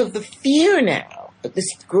because of the fear now, this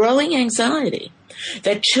growing anxiety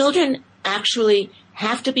that children actually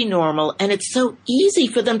have to be normal, and it's so easy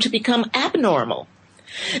for them to become abnormal.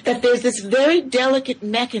 That there's this very delicate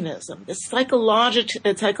mechanism, this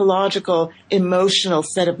psychological, emotional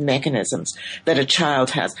set of mechanisms that a child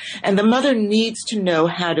has. And the mother needs to know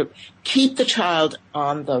how to keep the child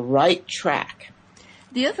on the right track.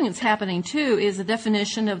 The other thing that's happening, too, is the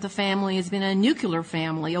definition of the family has been a nuclear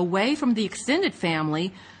family, away from the extended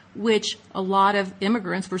family, which a lot of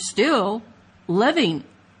immigrants were still living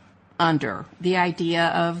under. The idea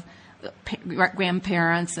of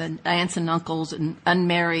grandparents and aunts and uncles and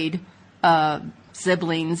unmarried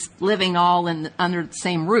siblings living all under the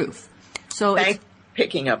same roof. So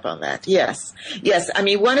picking up on that. Yes. I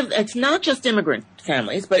mean, it's not just immigrant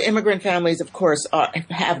families, but immigrant families, of course,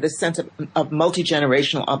 have this sense of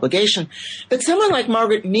multi-generational obligation. But someone like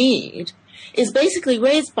Margaret Mead is basically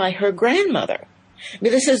raised by her grandmother. I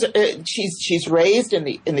mean, this is she's raised in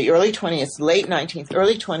the late 19th,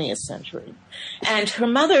 early 20th century, and her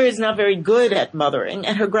mother is not very good at mothering,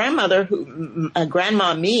 and her grandmother,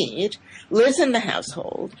 Grandma Mead, lives in the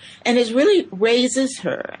household and really raises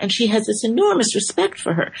her, and she has this enormous respect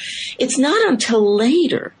for her. It's not until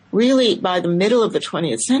later, really by the middle of the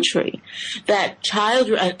 20th century, that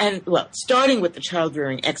starting with the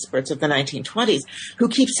child-rearing experts of the 1920s, who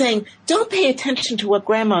keep saying, don't pay attention to what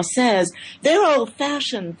Grandma says. They're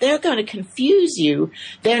old-fashioned. They're going to confuse you.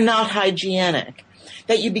 They're not hygienic.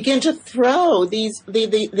 That you begin to throw the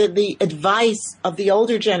advice of the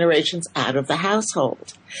older generations out of the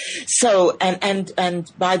household. So, but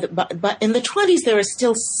in the 20s, there are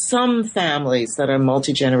still some families that are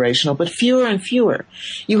multi-generational, but fewer and fewer.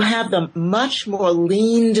 You have the much more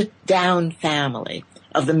leaned down family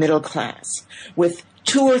of the middle class with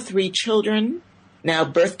 2 or 3 children. Now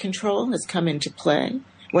birth control has come into play.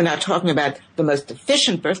 We're not talking about the most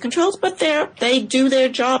efficient birth controls, but they do their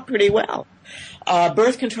job pretty well.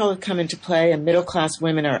 Birth control has come into play, and middle-class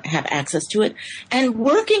women have access to it. And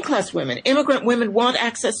working-class women, immigrant women, want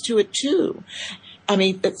access to it, too. I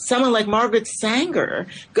mean, someone like Margaret Sanger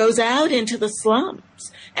goes out into the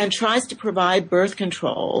slums and tries to provide birth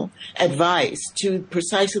control advice to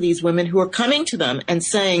precisely these women who are coming to them and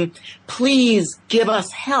saying, please give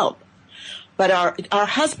us help. But our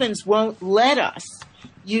husbands won't let us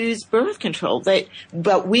use birth control.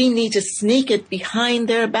 But we need to sneak it behind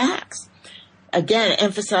their backs. Again,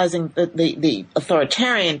 emphasizing the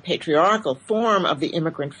authoritarian, patriarchal form of the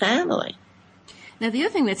immigrant family. Now, the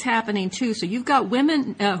other thing that's happening, too, so you've got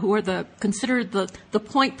women who are considered the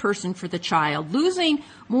point person for the child, losing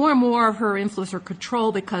more and more of her influence or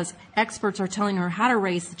control because experts are telling her how to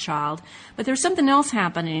raise the child. But there's something else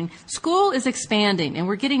happening. School is expanding, and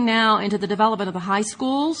we're getting now into the development of the high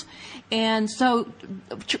schools. And so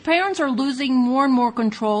parents are losing more and more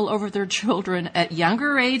control over their children at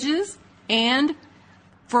younger ages. And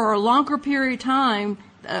for a longer period of time,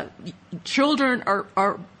 children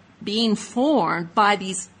are being formed by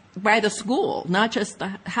the school, not just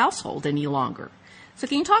the household any longer. So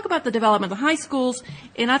can you talk about the development of the high schools?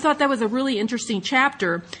 And I thought that was a really interesting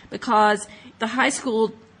chapter because the high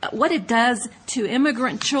school, what it does to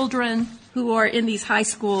immigrant children who are in these high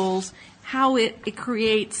schools, how it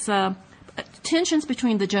creates tensions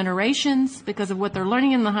between the generations because of what they're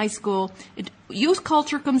learning in the high school. Youth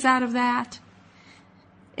culture comes out of that.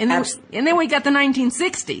 And then we got the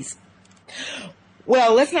 1960s.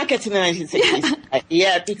 Well, let's not get to the 1960s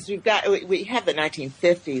yet, because we have the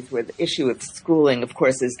 1950s, where the issue of schooling, of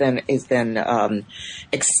course, is then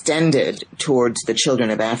extended towards the children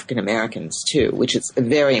of African Americans too, which is a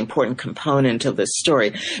very important component of this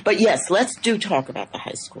story. But yes, let's talk about the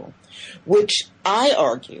high school, which I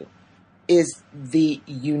argue is the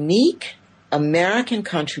unique American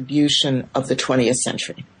contribution of the 20th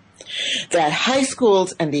century. That high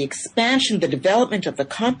schools and the expansion, the development of the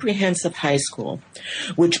comprehensive high school,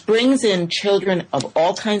 which brings in children of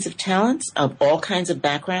all kinds of talents, of all kinds of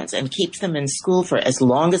backgrounds, and keeps them in school for as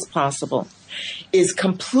long as possible, is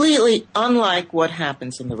completely unlike what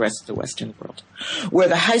happens in the rest of the Western world, where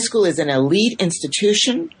the high school is an elite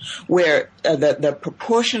institution, where the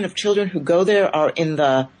proportion of children who go there are in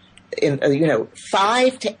 5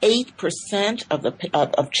 to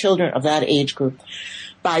 8% of children of that age group.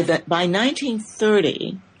 By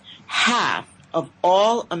 1930, half of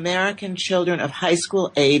all American children of high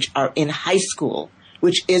school age are in high school,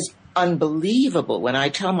 which is unbelievable when I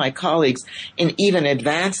tell my colleagues in even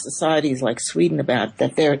advanced societies like Sweden about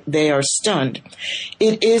that. They are stunned.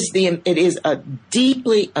 It is a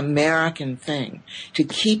deeply American thing to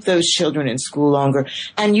keep those children in school longer,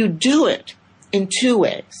 and you do it in 2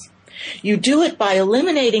 ways. You do it by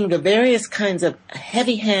eliminating the various kinds of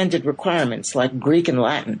heavy-handed requirements like Greek and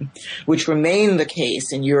Latin, which remain the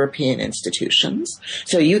case in European institutions.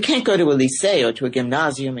 So you can't go to a lycée or to a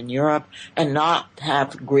gymnasium in Europe and not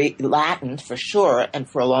have Greek, Latin for sure, and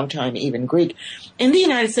for a long time even Greek. In the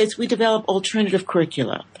United States, we develop alternative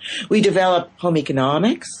curricula. We develop home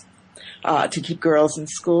economics to keep girls in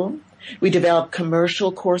school. We develop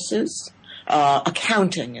commercial courses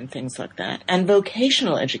accounting and things like that, and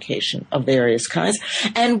vocational education of various kinds.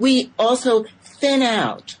 And we also thin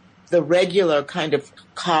out the regular kind of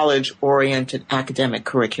college-oriented academic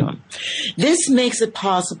curriculum. This makes it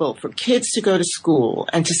possible for kids to go to school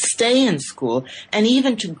and to stay in school and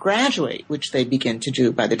even to graduate, which they begin to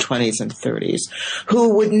do by the 20s and 30s,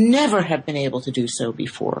 who would never have been able to do so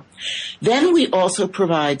before. Then we also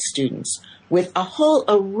provide students with a whole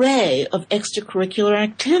array of extracurricular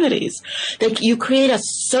activities. You create a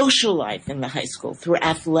social life in the high school through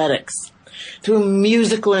athletics, through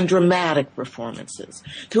musical and dramatic performances,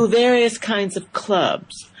 through various kinds of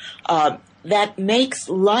clubs, that makes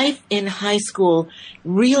life in high school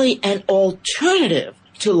really an alternative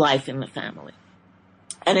to life in the family.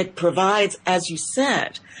 And it provides, as you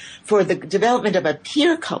said, for the development of a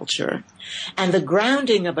peer culture and the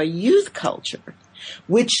grounding of a youth culture,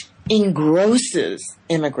 which engrosses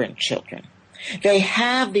immigrant children. They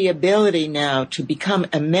have the ability now to become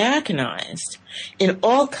Americanized in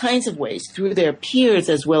all kinds of ways, through their peers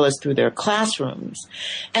as well as through their classrooms,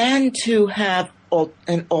 and to have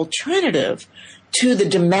an alternative to the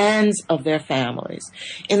demands of their families.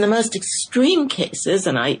 In the most extreme cases,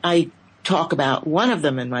 and I talk about one of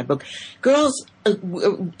them in my book, girls,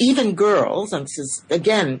 even girls, and this is,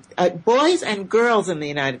 again, boys and girls in the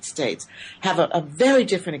United States have a very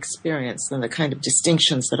different experience than the kind of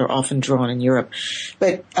distinctions that are often drawn in Europe.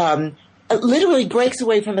 But literally breaks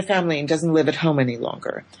away from the family and doesn't live at home any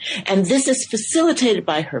longer. And this is facilitated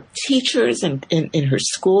by her teachers in her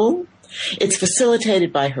school. It's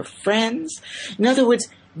facilitated by her friends. In other words,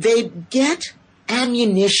 they get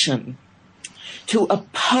ammunition to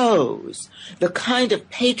oppose the kind of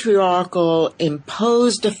patriarchal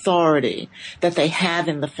imposed authority that they have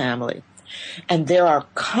in the family. And there are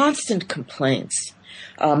constant complaints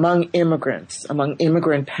among immigrants, among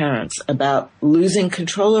immigrant parents, about losing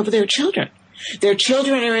control over their children. Their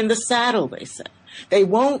children are in the saddle, they say. They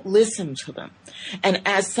won't listen to them. And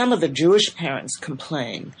as some of the Jewish parents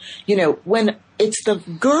complain, when it's the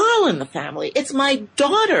girl in the family, it's my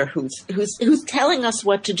daughter who's telling us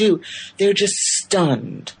what to do, they're just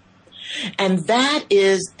stunned. And that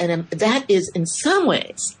is in some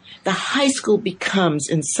ways, the high school becomes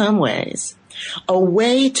in some ways a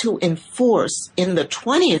way to enforce in the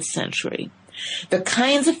 20th century the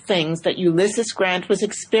kinds of things that Ulysses Grant was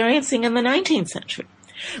experiencing in the 19th century,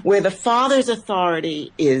 where the father's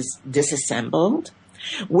authority is disassembled,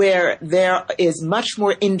 where there is much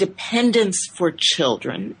more independence for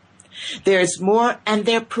children. There's more, and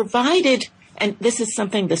they're provided, and this is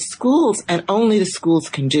something the schools and only the schools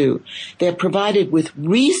can do, they're provided with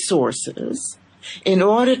resources in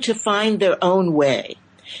order to find their own way,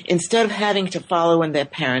 instead of having to follow in their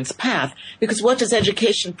parents' path. Because what does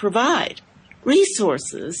education provide?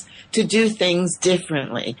 Resources to do things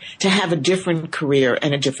differently, to have a different career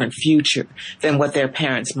and a different future than what their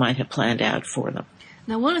parents might have planned out for them.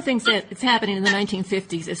 Now, one of the things that is happening in the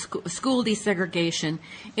 1950s is school desegregation,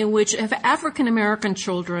 in which African American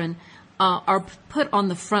children are put on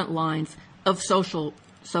the front lines of social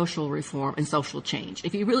reform and social change.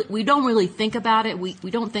 We don't really think about it. We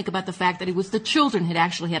don't think about the fact that it was the children who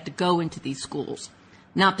actually had to go into these schools,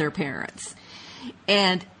 not their parents.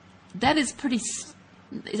 And that is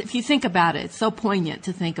if you think about it, it's so poignant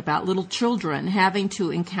to think about little children having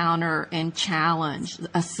to encounter and challenge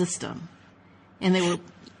a system. And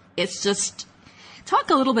talk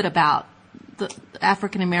a little bit about the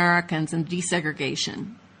African Americans and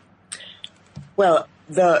desegregation. Well,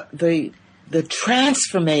 the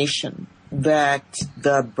transformation that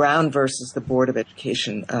the Brown versus the Board of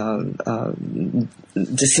Education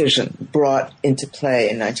decision brought into play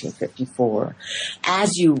in 1954,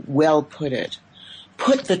 as you well put it,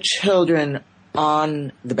 put the children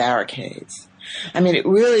on the barricades. I mean, it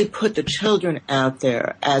really put the children out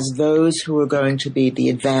there as those who were going to be the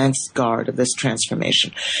advance guard of this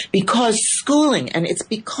transformation. Because schooling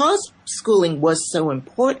was so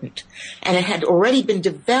important, and it had already been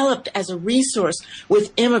developed as a resource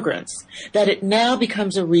with immigrants, that it now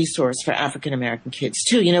becomes a resource for African American kids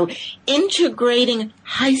too. Integrating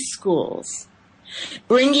high schools,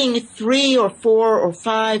 bringing 3 or 4 or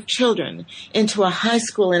 5 children into a high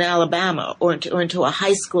school in Alabama or into a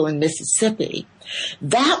high school in Mississippi,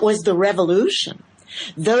 that was the revolution.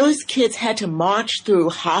 Those kids had to march through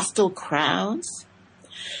hostile crowds,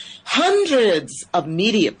 hundreds of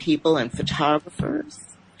media people and photographers,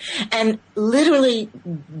 and literally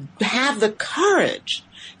have the courage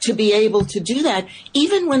to be able to do that,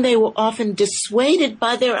 even when they were often dissuaded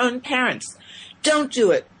by their own parents. Don't do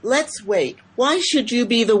it. Let's wait. Why should you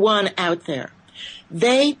be the one out there?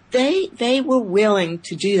 They were willing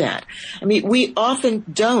to do that. I mean, we often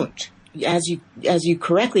don't as you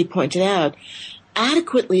correctly pointed out,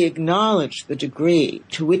 adequately acknowledge the degree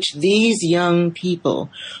to which these young people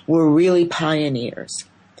were really pioneers,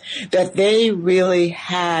 that they really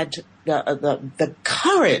had the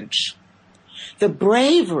courage, the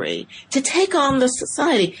bravery to take on the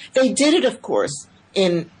society. They did it, of course,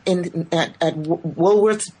 at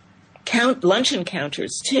Woolworth's luncheon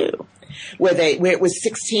counters too, where it was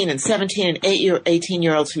 16 and 17 and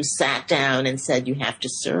 18-year-olds who sat down and said, "You have to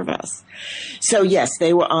serve us." So yes,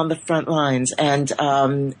 they were on the front lines, and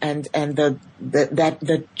the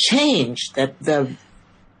change that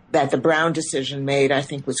the Brown decision made, I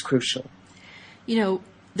think, was crucial. You know,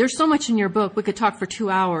 there's so much in your book. We could talk for 2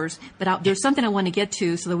 hours, but there's something I want to get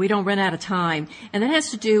to so that we don't run out of time, and that has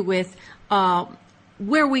to do with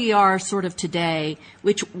where we are sort of today,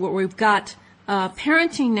 where we've got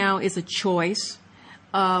parenting now is a choice.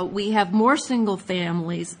 We have more single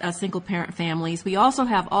parent families. We also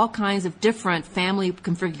have all kinds of different family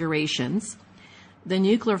configurations. The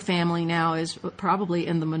nuclear family now is probably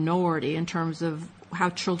in the minority in terms of how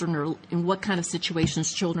children are, in what kind of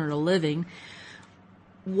situations children are living.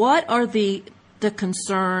 What are the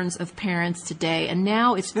concerns of parents today? And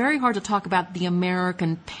now it's very hard to talk about the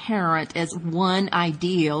American parent as one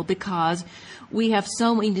ideal because we have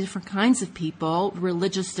so many different kinds of people,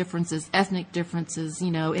 religious differences, ethnic differences,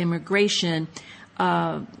 immigration,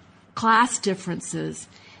 class differences,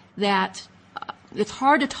 that it's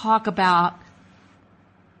hard to talk about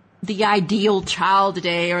the ideal child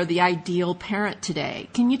today or the ideal parent today.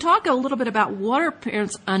 Can you talk a little bit about what are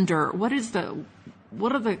parents under? What are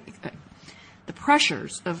the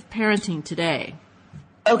pressures of parenting today?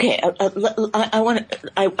 Okay, I want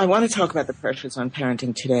to talk about the pressures on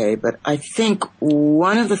parenting today, but I think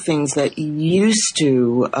one of the things that used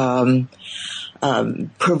to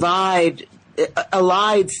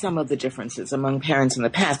allied some of the differences among parents in the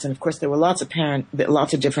past, and of course there were lots of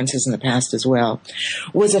differences in the past as well,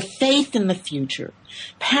 was a faith in the future.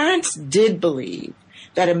 Parents did believe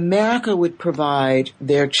that America would provide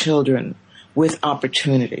their children with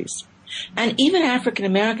opportunities. And even African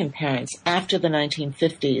American parents, after the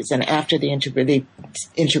 1950s and after the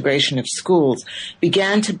integration of schools,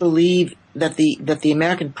 began to believe that the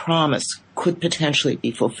American promise could potentially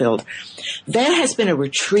be fulfilled. There has been a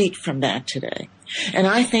retreat from that today. And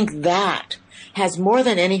I think that has, more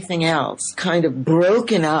than anything else, kind of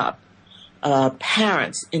broken up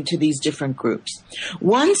parents into these different groups.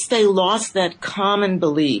 Once they lost that common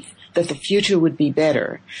belief that the future would be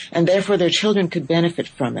better, and therefore their children could benefit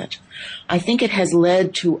from it, I think it has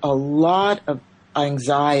led to a lot of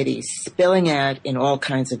anxiety spilling out in all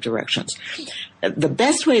kinds of directions. The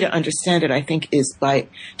best way to understand it, I think, is by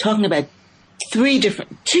talking about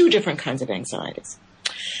two different kinds of anxieties.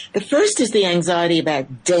 The first is the anxiety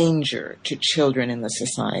about danger to children in the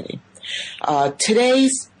society.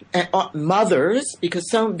 Today's mothers, because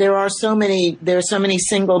there are so many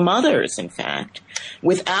single mothers, in fact,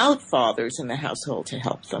 without fathers in the household to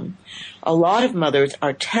help them. A lot of mothers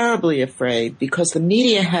are terribly afraid because the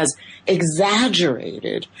media has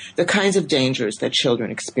exaggerated the kinds of dangers that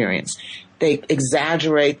children experience. They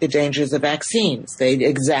exaggerate the dangers of vaccines. They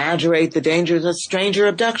exaggerate the dangers of stranger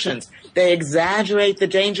abductions. They exaggerate the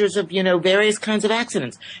dangers of, various kinds of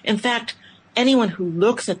accidents. In fact, anyone who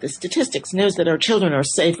looks at the statistics knows that our children are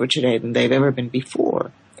safer today than they've ever been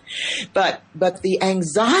before. But the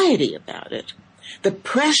anxiety about it, the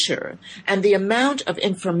pressure, and the amount of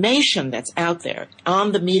information that's out there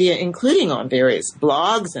on the media, including on various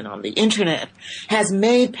blogs and on the internet, has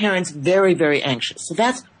made parents very, very anxious. So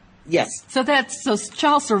that's, yes. So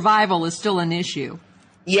child survival is still an issue.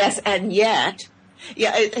 Yes, and yet,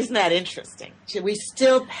 isn't that interesting?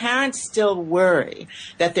 Parents still worry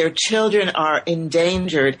that their children are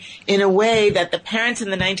endangered in a way that the parents in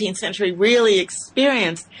the 19th century really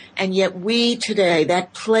experienced, and yet we today,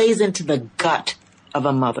 that plays into the gut of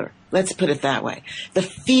a mother. Let's put it that way. The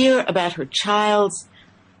fear about her child's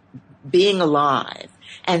being alive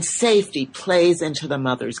and safety plays into the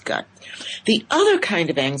mother's gut. The other kind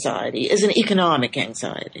of anxiety is an economic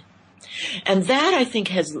anxiety. And that, I think,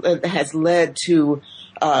 has led to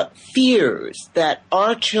fears that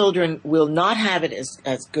our children will not have it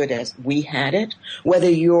as good as we had it, whether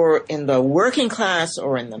you're in the working class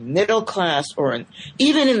or in the middle class or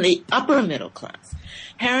even in the upper middle class.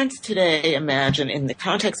 Parents today imagine, in the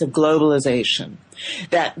context of globalization,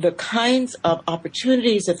 that the kinds of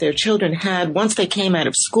opportunities that their children had once they came out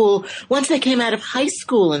of school, once they came out of high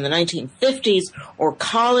school in the 1950s or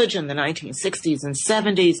college in the 1960s and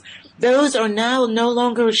 70s, those are now no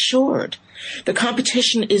longer assured. The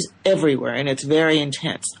competition is everywhere, and it's very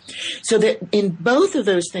intense. So that in both of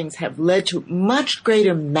those things have led to much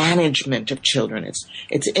greater management of children.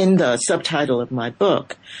 It's in the subtitle of my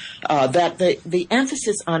book, that the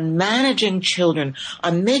emphasis on managing children,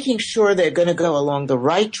 on making sure they're going to go along the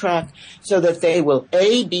right track so that they will,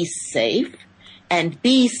 A, be safe, and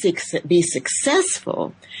be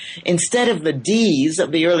successful. Instead of the D's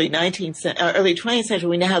of the early 20th century,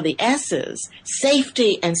 we now have the S's.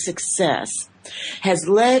 Safety and success has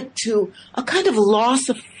led to a kind of loss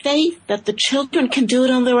of faith that the children can do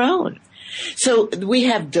it on their own. So we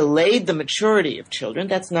have delayed the maturity of children.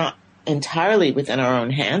 That's not entirely within our own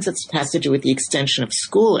hands. It has to do with the extension of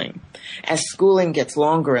schooling. As schooling gets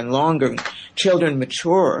longer and longer, children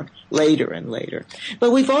mature later and later.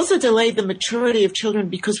 But we've also delayed the maturity of children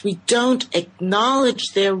because we don't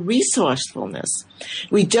acknowledge their resourcefulness.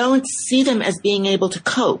 We don't see them as being able to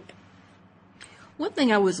cope. One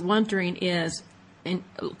thing I was wondering is, and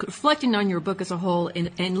reflecting on your book as a whole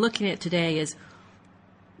and looking at it today, is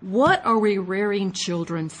what are we rearing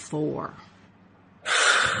children for?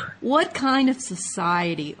 What kind of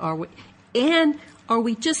society are we? And are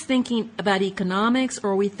we just thinking about economics,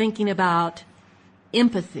 or are we thinking about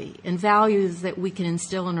empathy and values that we can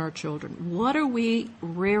instill in our children? What are we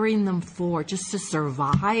rearing them for? Just to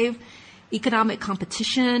survive economic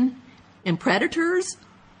competition and predators?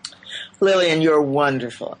 Lillian, you're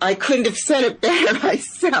wonderful. I couldn't have said it better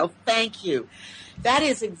myself. Thank you. That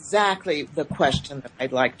is exactly the question that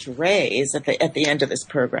I'd like to raise at the end of this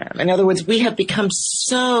program. In other words, we have become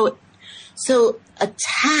so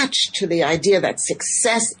attached to the idea that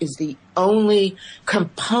success is the only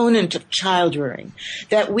component of child rearing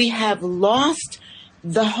that we have lost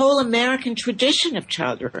the whole American tradition of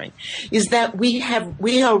child rearing. Is that we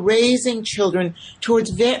are raising children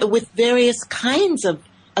with various kinds of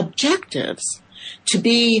objectives: to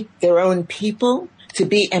be their own people, to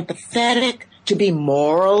be empathetic, to be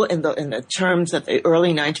moral in the terms of the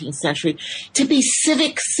early 19th century, to be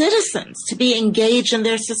civic citizens, to be engaged in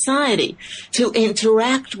their society, to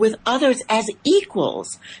interact with others as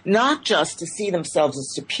equals, not just to see themselves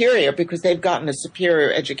as superior because they've gotten a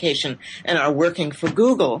superior education and are working for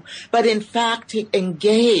Google, but in fact to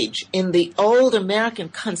engage in the old American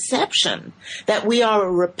conception that we are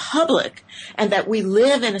a republic and that we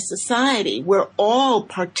live in a society where all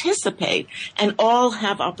participate and all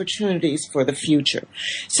have opportunities for the future.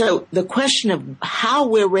 So the question of how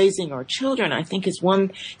we're raising our children, I think, is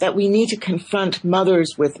one that we need to confront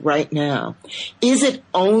mothers with right now. Is it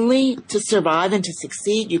only to survive and to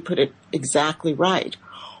succeed? You put it exactly right.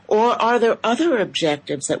 Or are there other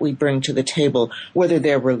objectives that we bring to the table, whether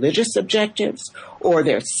they're religious objectives or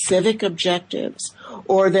they're civic objectives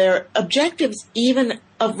or they're objectives even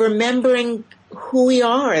of remembering who we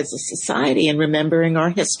are as a society and remembering our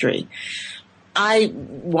history? I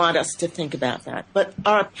want us to think about that. But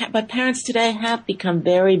parents today have become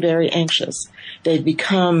very, very anxious. They've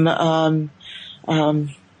become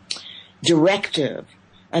directive,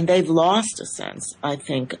 and they've lost a sense, I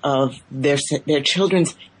think, of their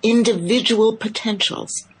children's individual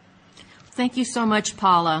potentials. Thank you so much,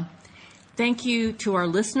 Paula. Thank you to our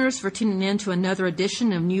listeners for tuning in to another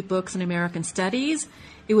edition of New Books in American Studies.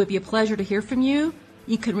 It would be a pleasure to hear from you.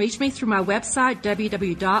 You can reach me through my website,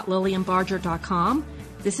 www.lillianbarger.com.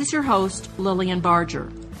 This is your host, Lillian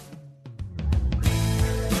Barger.